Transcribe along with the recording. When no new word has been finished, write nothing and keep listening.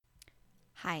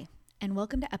Hi, and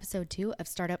welcome to episode 2 of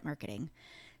Startup Marketing.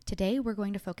 Today, we're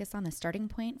going to focus on the starting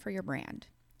point for your brand,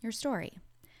 your story.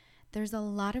 There's a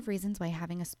lot of reasons why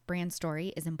having a brand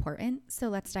story is important, so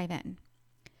let's dive in.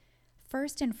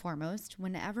 First and foremost,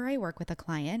 whenever I work with a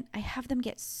client, I have them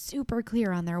get super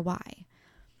clear on their why.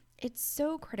 It's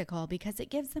so critical because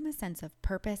it gives them a sense of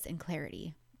purpose and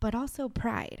clarity, but also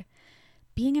pride.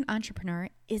 Being an entrepreneur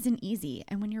isn't easy,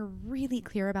 and when you're really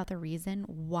clear about the reason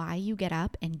why you get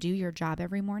up and do your job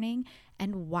every morning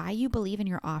and why you believe in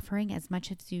your offering as much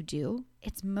as you do,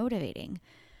 it's motivating.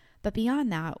 But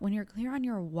beyond that, when you're clear on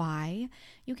your why,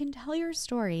 you can tell your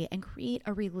story and create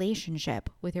a relationship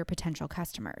with your potential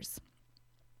customers.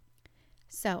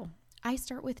 So, I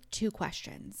start with 2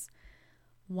 questions.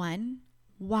 1,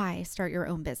 why start your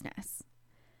own business?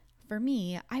 For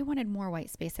me, I wanted more white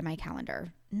space in my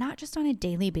calendar, not just on a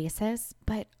daily basis,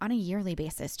 but on a yearly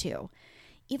basis too.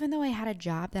 Even though I had a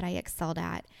job that I excelled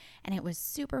at and it was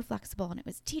super flexible and it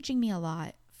was teaching me a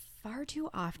lot, far too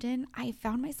often I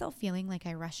found myself feeling like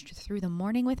I rushed through the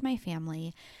morning with my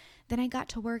family. Then I got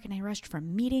to work and I rushed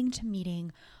from meeting to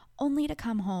meeting, only to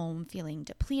come home feeling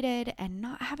depleted and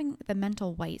not having the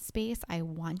mental white space I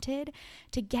wanted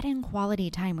to get in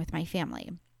quality time with my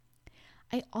family.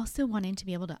 I also wanted to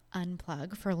be able to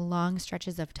unplug for long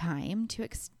stretches of time to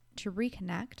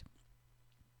reconnect.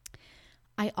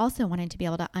 I also wanted to be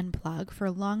able to unplug for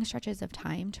long stretches of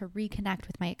time to reconnect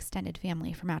with my extended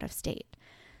family from out of state.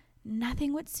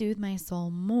 Nothing would soothe my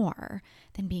soul more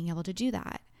than being able to do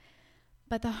that.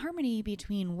 But the harmony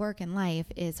between work and life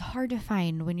is hard to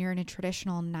find when you're in a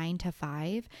traditional 9 to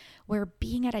 5, where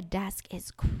being at a desk is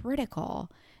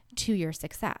critical to your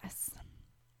success.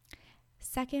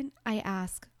 Second, I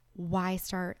ask, why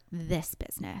start this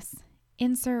business?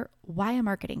 Insert why a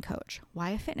marketing coach, why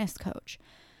a fitness coach.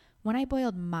 When I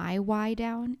boiled my why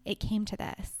down, it came to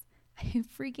this. I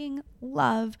freaking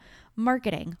love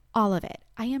marketing, all of it.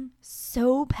 I am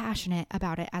so passionate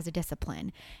about it as a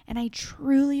discipline, and I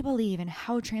truly believe in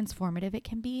how transformative it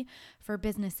can be for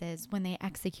businesses when they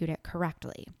execute it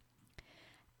correctly.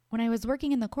 When I was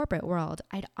working in the corporate world,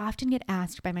 I'd often get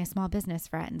asked by my small business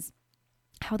friends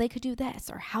how they could do this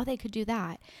or how they could do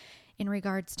that in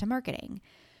regards to marketing.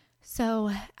 So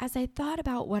as I thought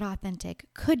about what authentic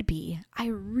could be, I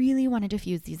really wanted to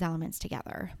fuse these elements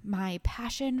together. My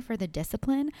passion for the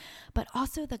discipline, but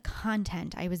also the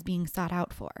content I was being sought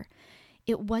out for.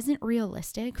 It wasn't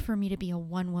realistic for me to be a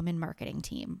one-woman marketing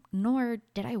team, nor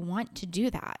did I want to do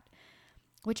that,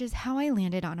 which is how I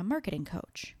landed on a marketing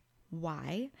coach.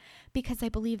 Why? Because I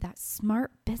believe that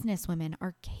smart businesswomen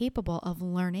are capable of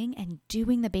learning and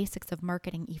doing the basics of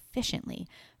marketing efficiently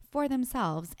for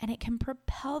themselves, and it can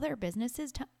propel their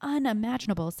businesses to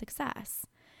unimaginable success.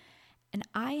 And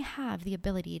I have the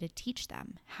ability to teach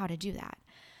them how to do that.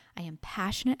 I am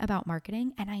passionate about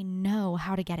marketing, and I know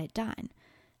how to get it done.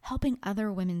 Helping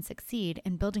other women succeed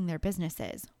in building their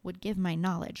businesses would give my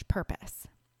knowledge purpose.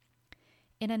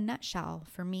 In a nutshell,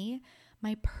 for me,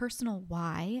 my personal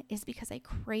why is because I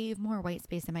crave more white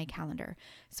space in my calendar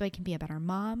so I can be a better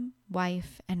mom,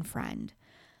 wife, and friend.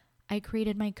 I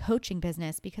created my coaching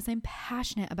business because I'm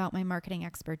passionate about my marketing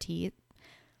expertise.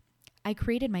 I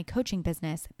created my coaching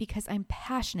business because I'm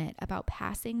passionate about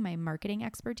passing my marketing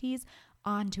expertise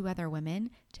on to other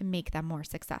women to make them more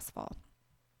successful.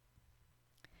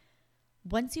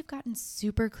 Once you've gotten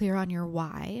super clear on your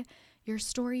why, your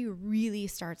story really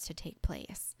starts to take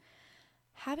place.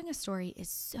 Having a story is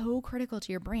so critical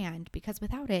to your brand because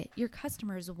without it, your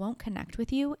customers won't connect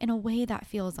with you in a way that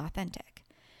feels authentic.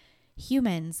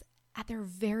 Humans, at their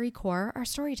very core, are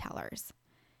storytellers.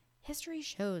 History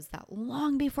shows that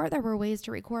long before there were ways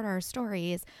to record our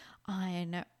stories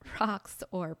on rocks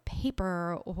or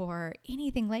paper or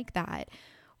anything like that,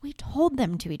 we told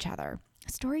them to each other.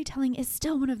 Storytelling is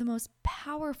still one of the most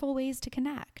powerful ways to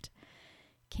connect.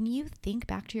 Can you think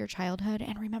back to your childhood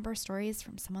and remember stories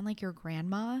from someone like your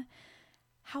grandma?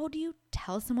 How do you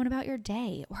tell someone about your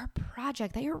day or a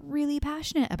project that you're really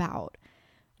passionate about?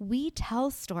 We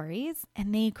tell stories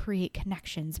and they create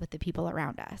connections with the people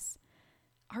around us.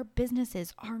 Our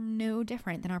businesses are no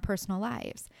different than our personal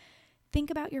lives.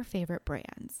 Think about your favorite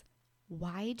brands.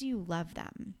 Why do you love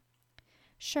them?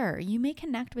 Sure, you may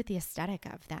connect with the aesthetic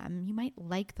of them. You might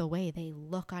like the way they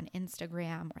look on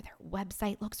Instagram or their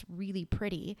website looks really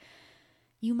pretty.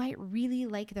 You might really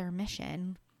like their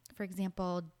mission. For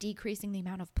example, decreasing the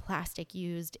amount of plastic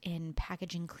used in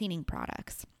packaging cleaning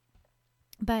products.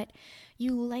 But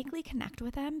you likely connect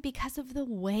with them because of the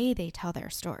way they tell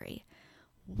their story.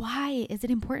 Why is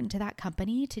it important to that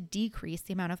company to decrease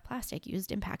the amount of plastic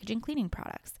used in packaging cleaning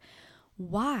products?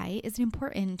 Why is it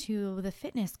important to the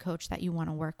fitness coach that you want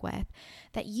to work with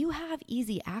that you have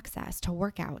easy access to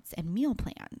workouts and meal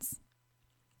plans?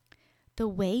 The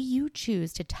way you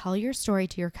choose to tell your story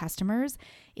to your customers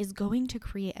is going to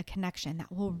create a connection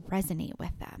that will resonate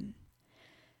with them.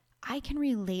 I can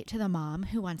relate to the mom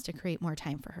who wants to create more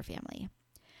time for her family.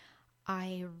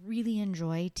 I really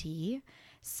enjoy tea,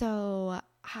 so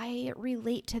I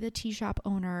relate to the tea shop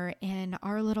owner in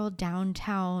our little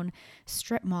downtown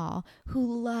strip mall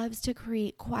who loves to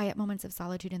create quiet moments of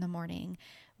solitude in the morning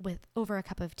with over a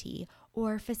cup of tea,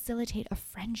 or facilitate a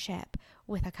friendship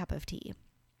with a cup of tea.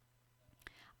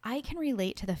 I can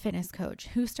relate to the fitness coach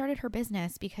who started her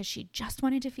business because she just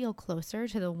wanted to feel closer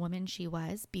to the woman she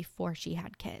was before she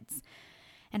had kids.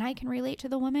 And I can relate to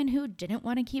the woman who didn't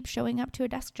want to keep showing up to a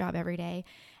desk job every day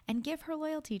and give her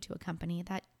loyalty to a company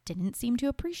that didn't seem to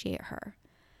appreciate her.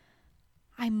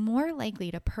 I'm more likely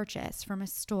to purchase from a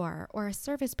store or a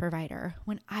service provider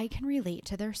when I can relate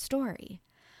to their story.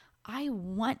 I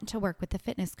want to work with the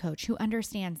fitness coach who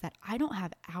understands that I don't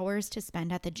have hours to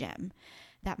spend at the gym,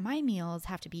 that my meals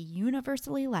have to be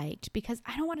universally liked because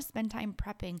I don't want to spend time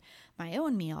prepping my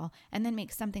own meal and then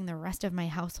make something the rest of my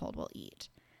household will eat.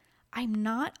 I'm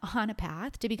not on a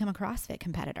path to become a CrossFit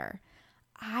competitor.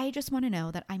 I just want to know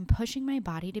that I'm pushing my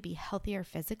body to be healthier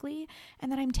physically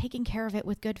and that I'm taking care of it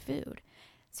with good food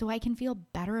so I can feel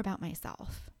better about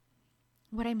myself.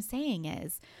 What I'm saying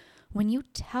is, when you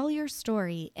tell your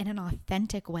story in an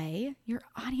authentic way, your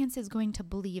audience is going to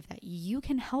believe that you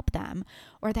can help them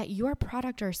or that your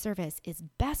product or service is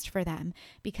best for them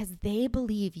because they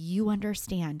believe you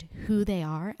understand who they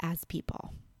are as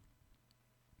people.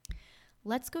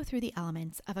 Let's go through the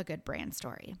elements of a good brand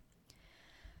story.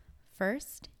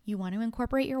 First, you want to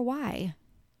incorporate your why.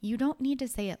 You don't need to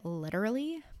say it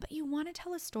literally, but you want to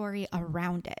tell a story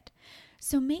around it.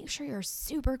 So make sure you're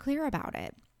super clear about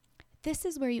it. This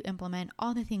is where you implement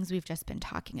all the things we've just been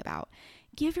talking about.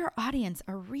 Give your audience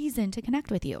a reason to connect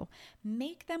with you.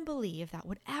 Make them believe that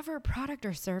whatever product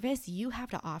or service you have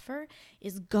to offer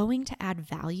is going to add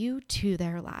value to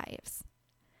their lives.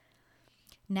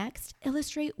 Next,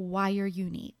 illustrate why you're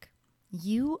unique.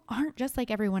 You aren't just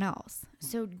like everyone else,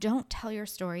 so don't tell your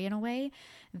story in a way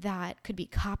that could be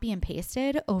copy and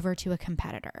pasted over to a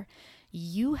competitor.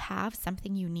 You have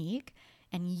something unique,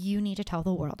 and you need to tell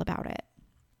the world about it.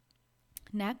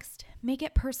 Next, make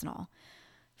it personal.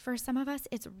 For some of us,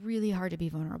 it's really hard to be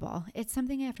vulnerable. It's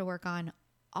something I have to work on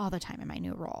all the time in my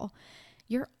new role.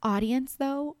 Your audience,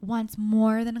 though, wants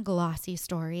more than a glossy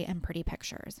story and pretty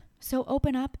pictures. So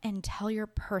open up and tell your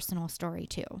personal story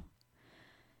too.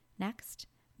 Next,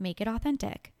 make it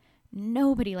authentic.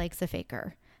 Nobody likes a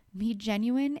faker. Be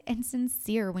genuine and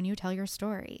sincere when you tell your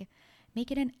story.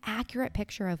 Make it an accurate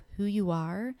picture of who you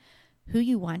are, who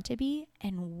you want to be,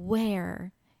 and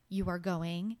where you are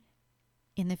going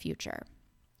in the future.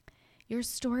 Your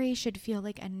story should feel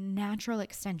like a natural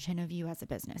extension of you as a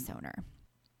business owner.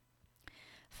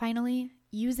 Finally,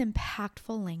 use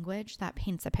impactful language that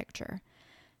paints a picture.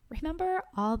 Remember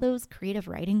all those creative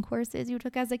writing courses you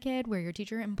took as a kid where your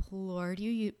teacher implored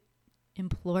you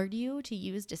to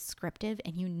use descriptive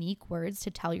and unique words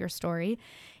to tell your story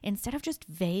instead of just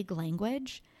vague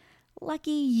language?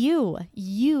 Lucky you.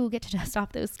 You get to dust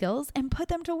off those skills and put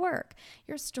them to work.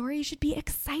 Your story should be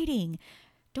exciting.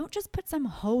 Don't just put some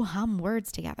ho-hum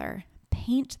words together.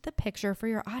 Paint the picture for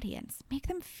your audience. Make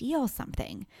them feel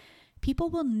something. People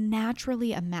will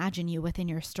naturally imagine you within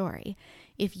your story.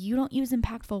 If you don't use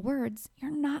impactful words, you're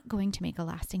not going to make a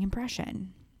lasting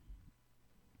impression.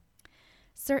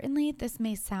 Certainly, this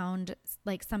may sound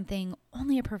like something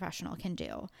only a professional can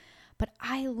do, but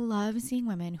I love seeing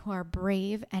women who are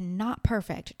brave and not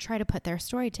perfect try to put their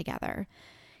story together.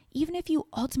 Even if you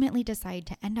ultimately decide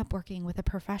to end up working with a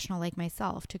professional like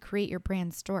myself to create your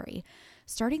brand story,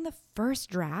 starting the first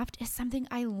draft is something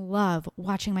I love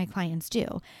watching my clients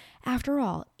do. After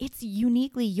all, it's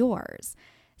uniquely yours.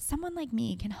 Someone like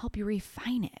me can help you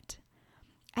refine it.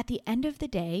 At the end of the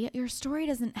day, your story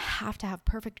doesn't have to have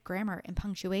perfect grammar and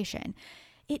punctuation.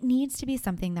 It needs to be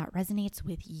something that resonates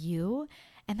with you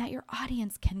and that your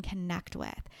audience can connect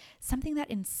with, something that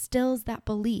instills that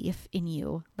belief in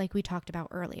you, like we talked about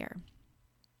earlier.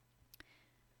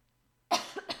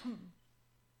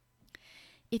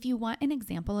 If you want an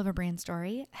example of a brand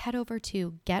story, head over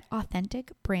to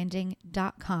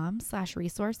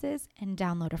getauthenticbranding.com/resources and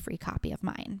download a free copy of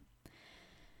mine.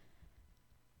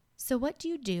 So what do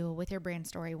you do with your brand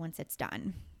story once it's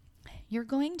done? You're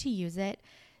going to use it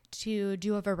to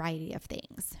do a variety of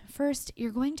things. First,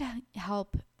 you're going to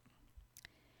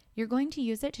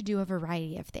use it to do a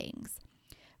variety of things.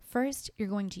 First, you're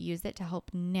going to use it to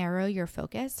help narrow your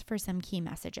focus for some key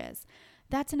messages.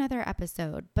 that's another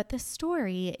episode. But the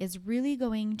story is really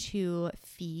going to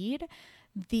feed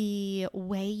the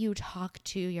way you talk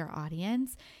to your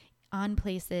audience on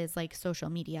places like social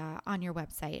media, on your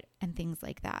website, and things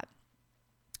like that.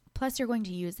 Plus, you're going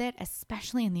to use it,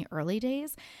 especially in the early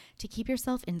days, to keep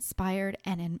yourself inspired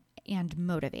and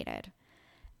motivated.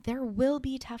 There will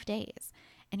be tough days,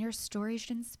 and your story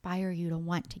should inspire you to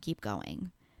want to keep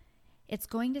going. It's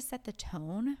going to set the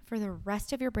tone for the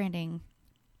rest of your branding.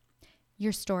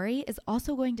 Your story is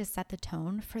also going to set the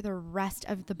tone for the rest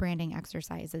of the branding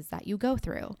exercises that you go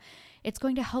through. It's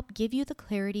going to help give you the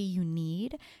clarity you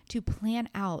need to plan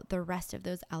out the rest of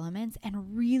those elements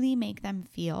and really make them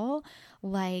feel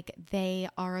like they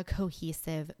are a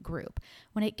cohesive group.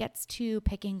 When it gets to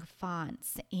picking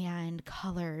fonts and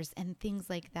colors and things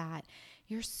like that,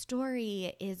 your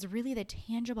story is really the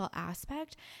tangible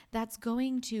aspect that's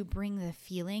going to bring the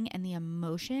feeling and the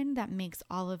emotion that makes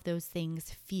all of those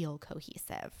things feel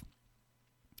cohesive.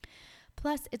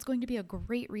 Plus, it's going to be a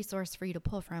great resource for you to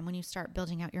pull from when you start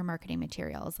building out your marketing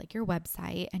materials, like your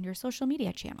website and your social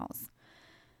media channels.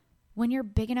 When you're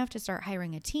big enough to start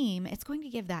hiring a team, it's going to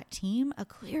give that team a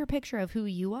clear picture of who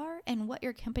you are and what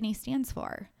your company stands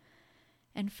for.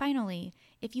 And finally,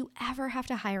 if you ever have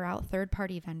to hire out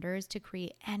third-party vendors to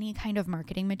create any kind of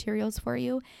marketing materials for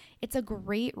you, it's a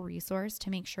great resource to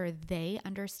make sure they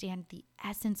understand the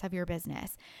essence of your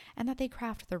business and that they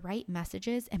craft the right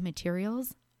messages and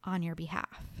materials on your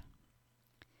behalf.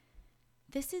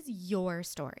 This is your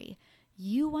story.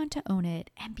 You want to own it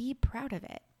and be proud of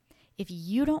it. If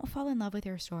you don't fall in love with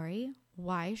your story,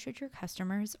 why should your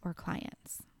customers or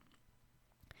clients?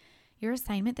 Your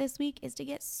assignment this week is to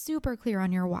get super clear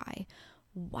on your why.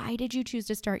 Why did you choose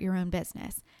to start your own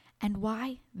business? And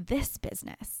why this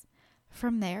business?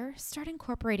 From there, start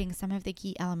incorporating some of the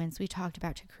key elements we talked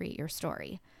about to create your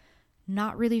story.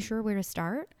 Not really sure where to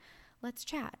start? Let's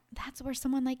chat. That's where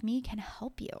someone like me can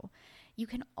help you. You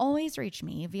can always reach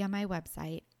me via my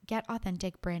website,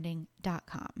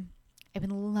 getauthenticbranding.com. I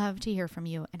would love to hear from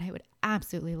you, and I would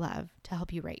absolutely love to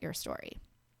help you write your story.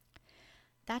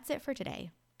 That's it for today.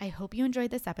 I hope you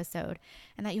enjoyed this episode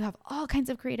and that you have all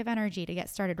kinds of creative energy to get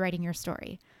started writing your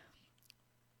story.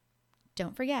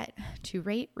 Don't forget to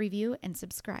rate, review, and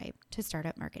subscribe to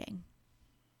Startup Marketing.